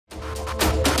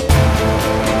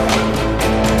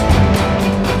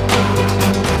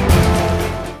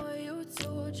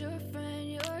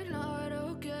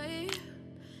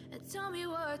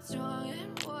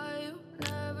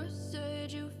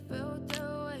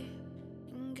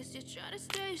try to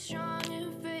stay strong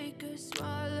and fake a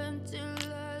smile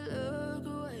until I look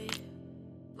away.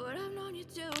 But I've known you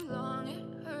too long,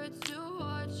 it hurts to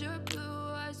watch your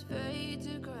blue eyes fade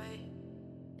to gray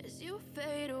as you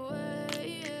fade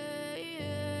away,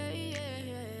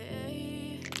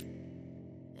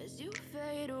 as you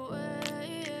fade away.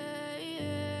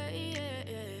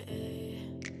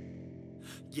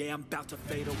 Yeah, I'm about to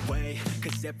fade away,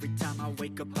 cause every time I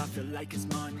wake up I feel like it's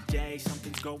Monday.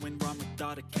 Something's going wrong with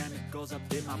all the chemicals up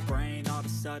in my brain. All of a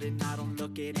sudden I don't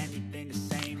look at anything the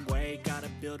same way. Gotta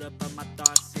build up of my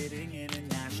thoughts sitting in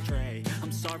an ashtray.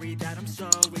 I'm sorry that I'm so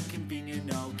inconvenient,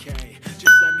 okay.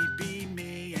 Just let me be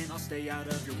me and I'll stay out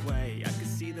of your way. I can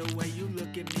see the way you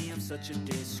look at me, I'm such a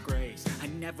disgrace. I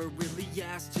never really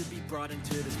asked to be brought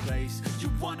into this place. You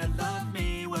wanna love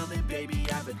me? Well then baby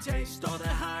I have a taste. All the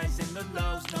highs and the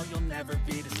lows, no you'll never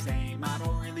be the same. I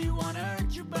don't really wanna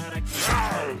hurt you but I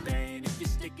can't the pain. If you're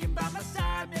sticking by my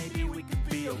side maybe we could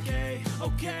be okay.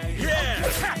 Okay, yeah.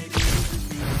 Okay, maybe we could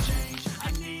be a change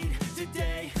I need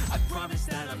today. I promise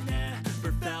that I've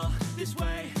never felt this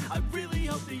way. I really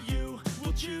hope that you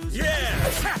will choose. Yeah.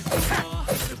 I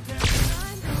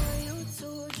know you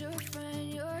told your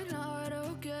friend you're not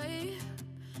okay,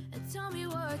 and tell me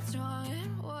what's wrong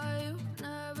and why you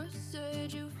never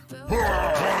said you felt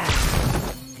bad.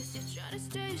 Guess you try to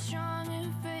stay strong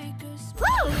and fake a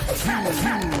smile.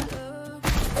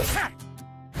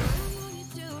 I've known you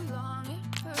too long,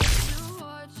 it hurts to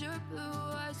watch your blue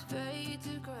eyes fade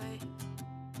to gray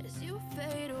as you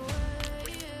fade away.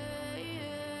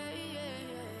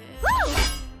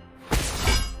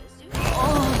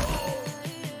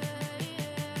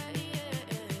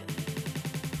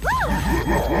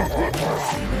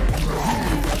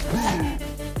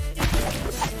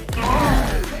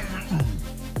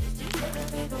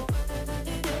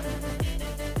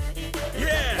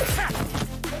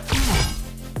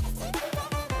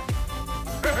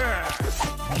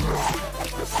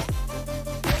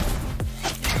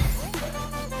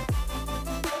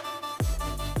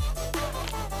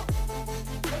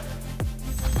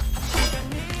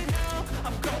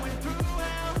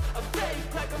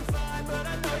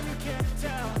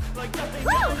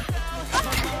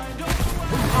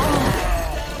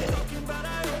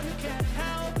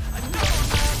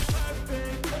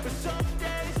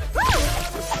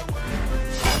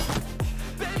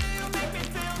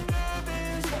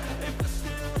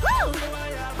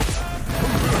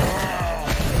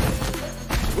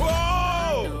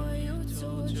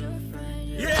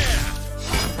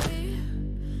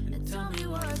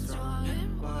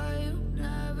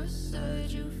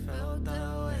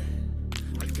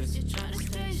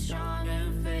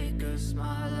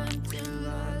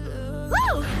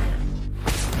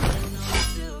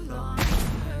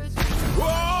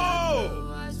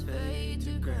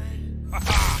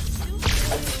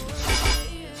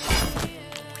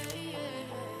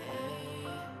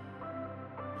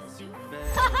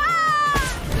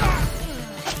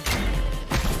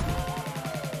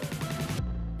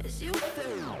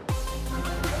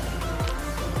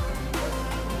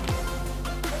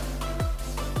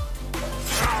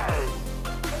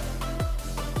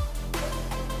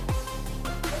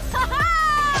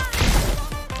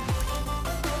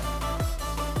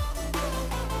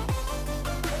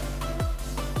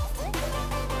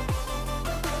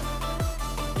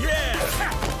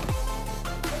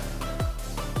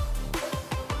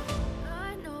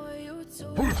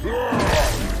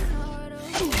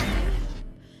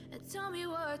 And tell me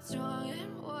what's wrong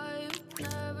and why you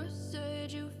never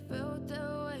said you felt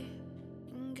that way.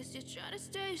 And guess you try to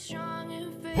stay strong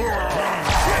and fake it.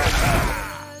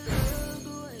 Look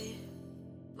away,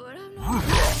 but I've known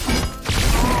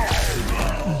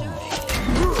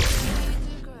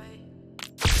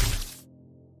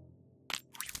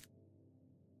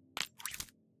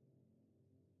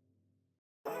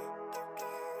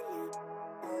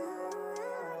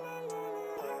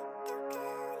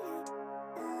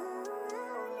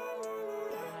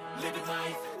living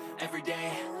life every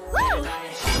day, late at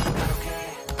night, not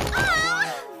okay. All I want,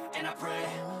 and I pray,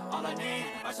 all I need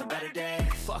are some better days.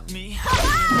 Fuck me, I'm in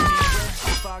the mirror,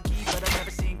 so foggy, but I've never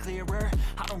seen clearer.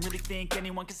 I don't really think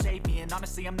anyone can save me, and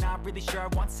honestly I'm not really sure I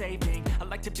want saving. I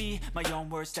like to be my own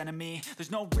worst enemy.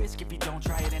 There's no risk if you don't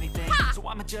try at anything, so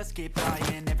I'ma just keep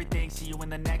trying everything. See you in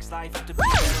the next life, have to be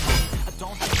better me. I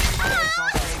don't think my head's on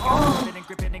straight. Grip it and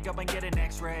grip it and go and get an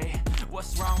x-ray.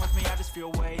 What's wrong with me? I just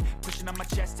feel weight pushing on my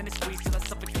chest and it squeezes till I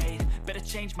suffocate. Better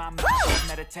change my mind and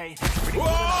meditate. Pretty good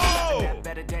enough to have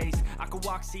better days. I could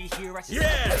walk, see, hear, I see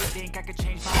think I could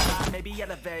change my mind, maybe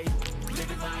elevate.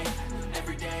 Living life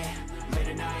every day, late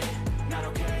at night, not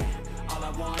okay. All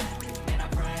I want, and I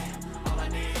pray, all I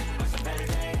need are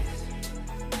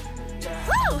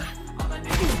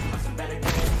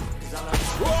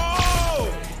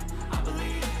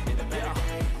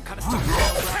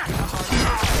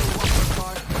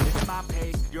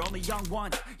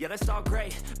everyone, yeah, that's all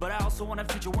great, but I also want a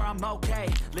future where I'm okay.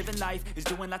 Living life is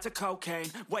doing lots of cocaine.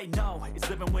 Wait, no, it's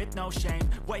living with no shame.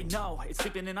 Wait, no, it's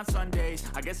sleeping in on Sundays.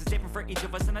 I guess it's different for each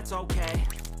of us and that's okay.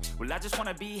 Well, I just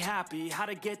wanna be happy. How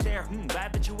to get there?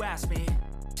 Glad that you asked me.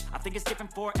 I think it's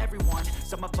different for everyone.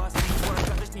 Some of us need work,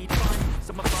 others need fun.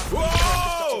 Some of us need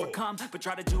to overcome, but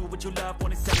try to do what you love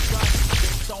when it's said and done.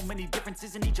 There's so many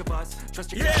differences in each of us.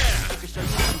 Trust your gut, it can show you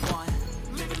what you want.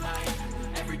 Living life,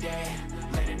 every day,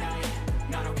 late at night,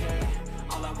 not okay.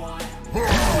 All I want, all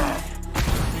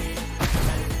I need,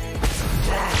 better days.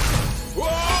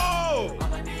 Whoa!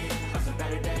 All I need are some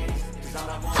better days. 'Cause all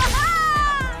I want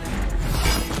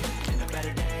in the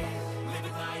better days.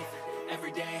 Living life,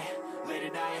 every day, late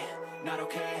at night, not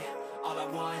okay. All I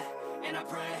want, and I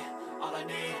pray, all I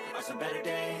need are some better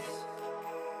days.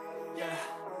 Yeah,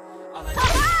 all I need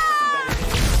are some better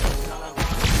days. All I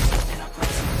want, and I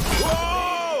pray,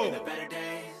 in the better days.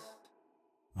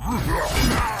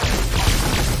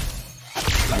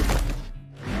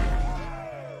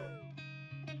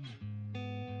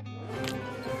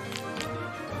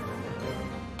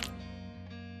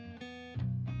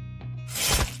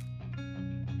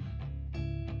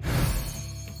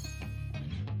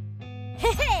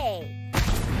 Hey!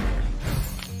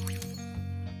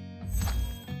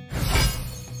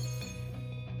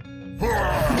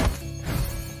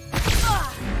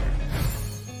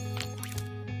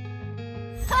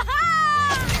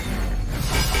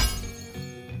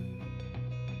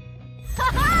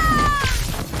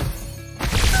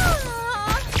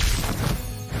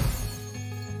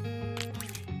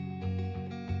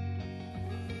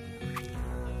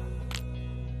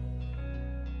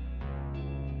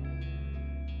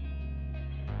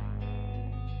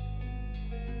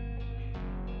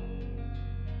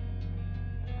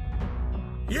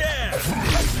 Yeah!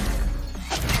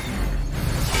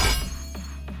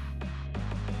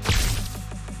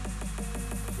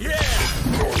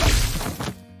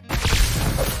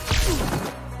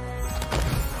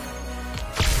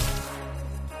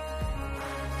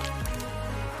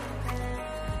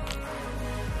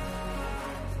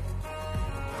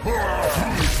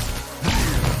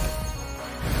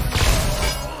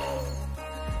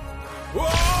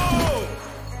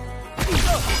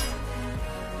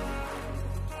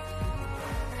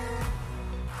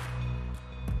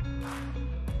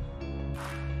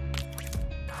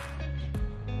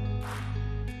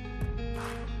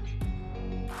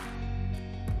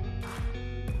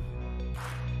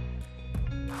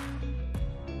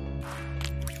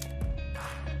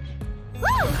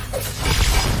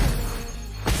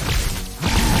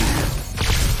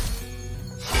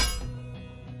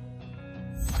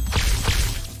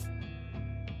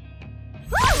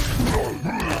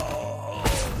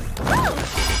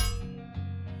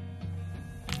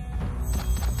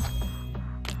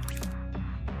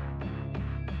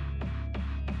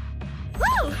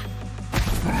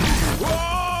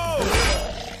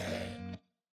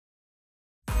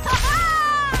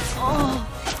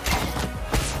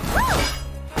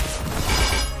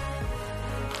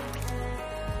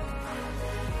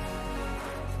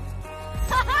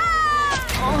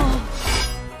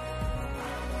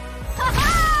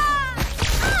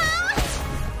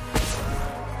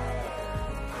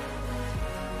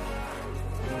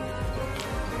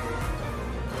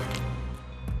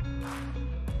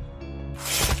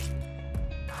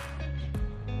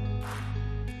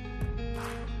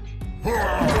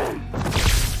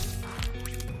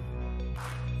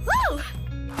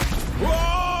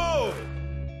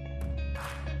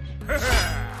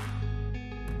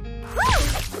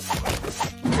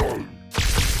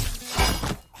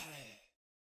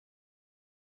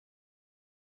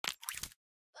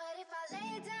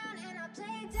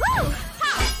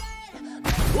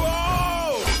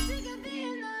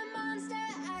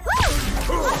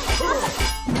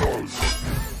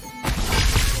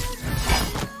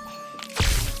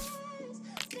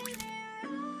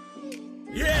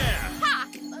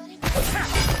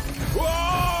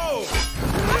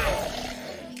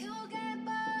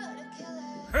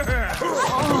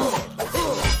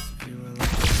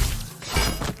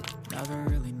 Never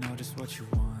really know just what you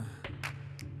want.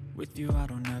 With you I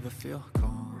don't ever feel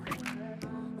calm.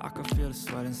 I can feel the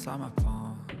sweat inside my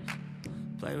palms.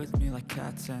 Play with me like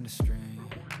cats and a string.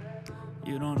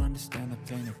 You don't understand the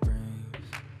pain it brings.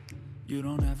 You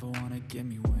don't ever wanna give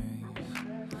me wings.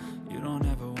 You don't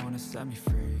ever wanna set me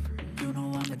free. You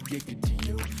know I'm addicted to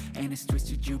you, and it's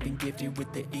twisted, you've been gifted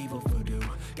with the evil voodoo.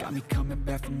 Got me coming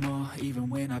back for more, even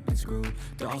when I've been screwed.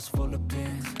 Dolls full of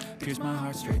pins, pierce my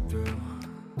heart straight through.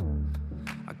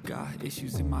 I got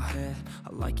issues in my head, I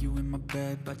like you in my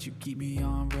bed, but you keep me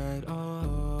on red.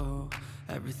 Oh,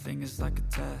 Everything is like a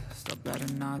test. I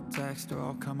better not text or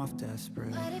I'll come off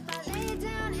desperate. But if I lay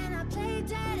down and I play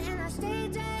dead and I stay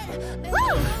dead, maybe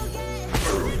I'll get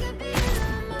sick of being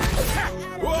a monster out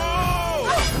of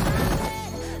my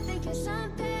head. Think you're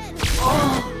something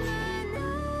out of my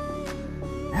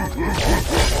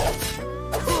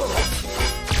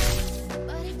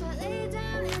But if I lay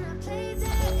down and I play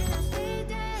dead and I stay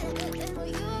dead, then will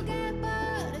you get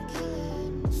bored of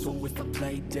killing? So if I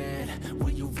play dead, will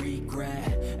you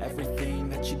regret everything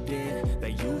that you did,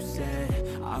 that you said?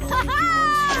 I don't think you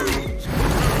understood.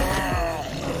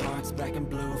 My heart's black and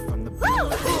blue from the blue.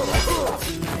 I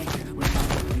feel like when I'm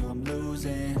with you I'm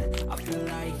losing. I feel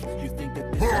like you think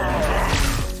that this is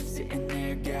me. Sitting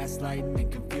there gaslighting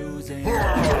and confusing.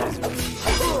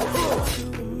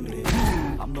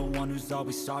 I'm the one who's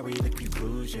always sorry, the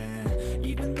conclusion.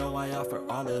 Even though I offer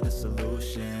all of the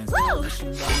solutions. Wish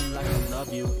you love me like I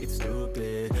love you, it's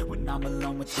stupid. When I'm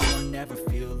alone with you I never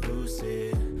feel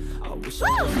lucid. I wish I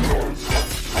was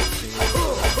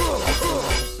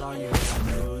saw you, I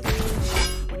knew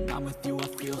this. When I'm with you I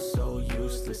feel so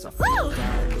useless. I feel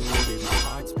diluted, my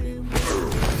heart's been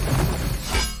wounded.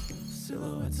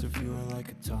 Silhouettes of you are like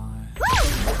a taunt.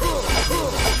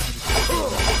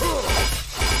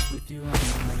 With you I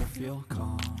can never feel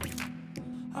calm.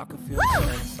 I can feel sad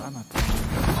inside my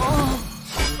tongue.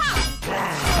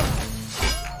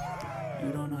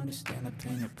 You don't understand the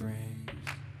pain it brings.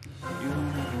 You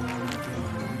don't ever wanna kill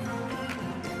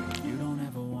me. You don't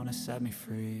ever wanna set me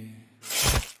free.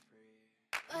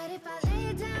 But if I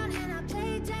lay down and I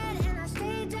play dead and I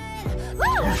stay dead,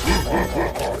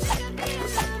 sick of being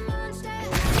a monster out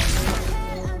of my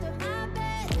head, under my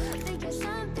bed. Think you're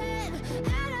something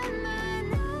out of my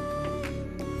night.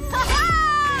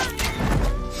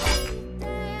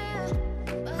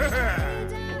 But if I lay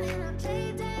down and I play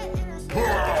dead and I stay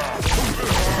dead,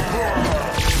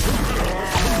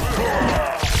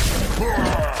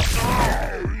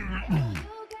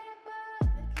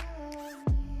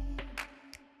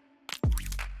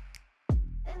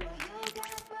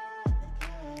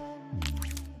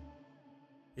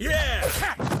 Yeah!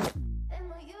 and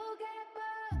will you get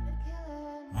bored of killing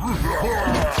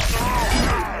me?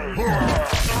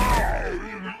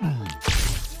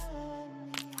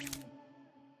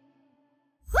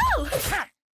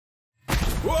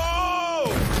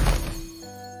 Whoa!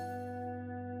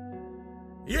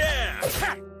 Yeah!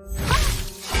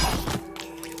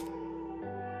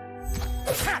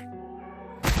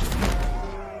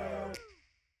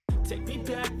 Take me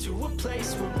back to a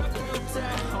place where I felt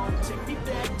at home. Take me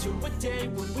back to a day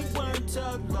when we weren't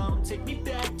alone. Take me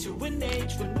back to an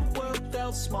age when the world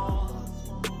felt small.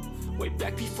 Way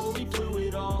back before we blew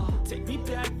it all. Take me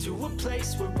back to a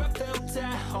place where I felt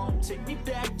at home. Take me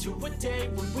back to a day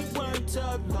when we weren't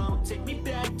alone. Take me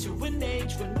back to an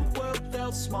age when the world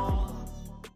felt small.